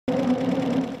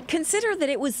Consider that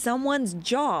it was someone's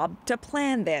job to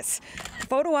plan this. A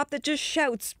photo op that just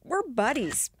shouts, "We're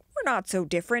buddies. We're not so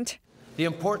different." The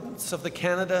importance of the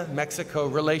Canada-Mexico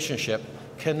relationship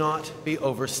cannot be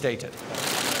overstated.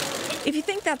 If you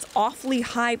think that's awfully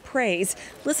high praise,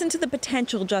 listen to the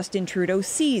potential Justin Trudeau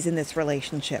sees in this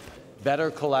relationship.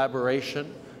 Better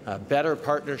collaboration, better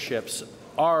partnerships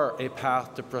are a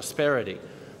path to prosperity,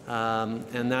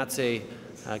 and that's a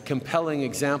compelling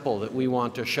example that we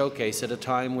want to showcase at a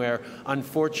time where,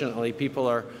 unfortunately, people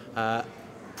are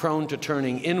prone to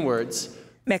turning inwards.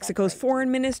 Mexico's foreign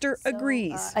minister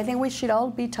agrees. I think we should all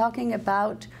be talking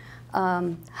about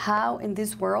how in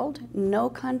this world no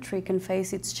country can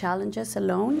face its challenges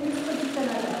alone.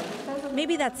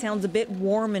 Maybe that sounds a bit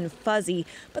warm and fuzzy,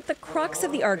 but the crux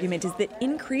of the argument is that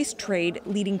increased trade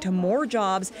leading to more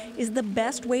jobs is the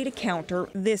best way to counter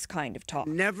this kind of talk.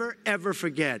 Never, ever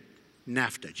forget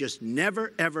NAFTA. Just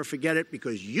never, ever forget it,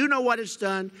 because you know what it's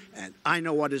done and I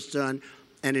know what it's done.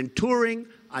 And in touring,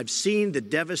 I've seen the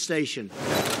devastation.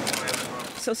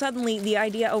 So suddenly, the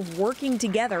idea of working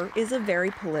together is a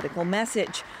very political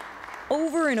message.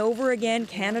 Over and over again,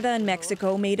 Canada and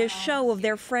Mexico made a show of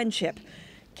their friendship.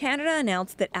 Canada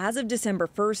announced that as of December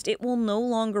 1st, it will no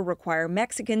longer require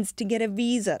Mexicans to get a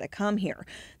visa to come here.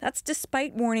 That's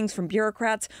despite warnings from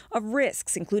bureaucrats of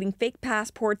risks, including fake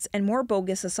passports and more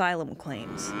bogus asylum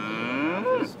claims.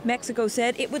 Mexico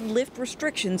said it would lift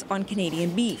restrictions on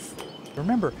Canadian beef.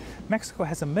 Remember, Mexico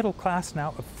has a middle class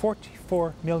now of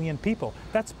 44 million people.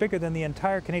 That's bigger than the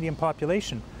entire Canadian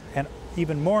population. And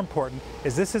even more important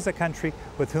is this is a country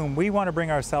with whom we want to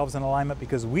bring ourselves in alignment,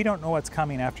 because we don't know what's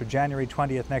coming after January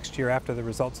 20th next year, after the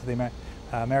results of the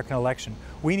American election.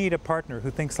 We need a partner who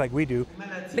thinks like we do.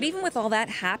 But even with all that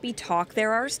happy talk,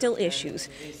 there are still issues,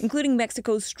 including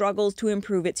Mexico's struggles to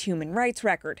improve its human rights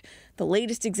record. The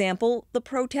latest example, the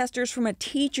protesters from a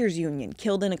teachers' union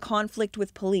killed in a conflict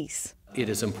with police. It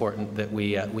is important that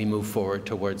we move forward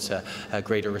towards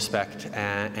greater respect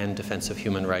and defense of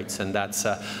human rights, and that's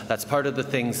part of the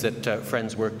things that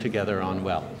Friends work together on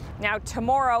well. Now,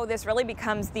 tomorrow, this really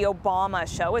becomes the Obama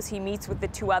show as he meets with the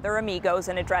two other amigos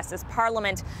and addresses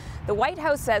Parliament. The White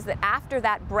House says that after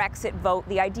that Brexit vote,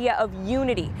 the idea of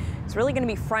unity is really going to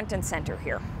be front and center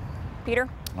here. Peter?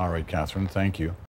 All right, Catherine, thank you.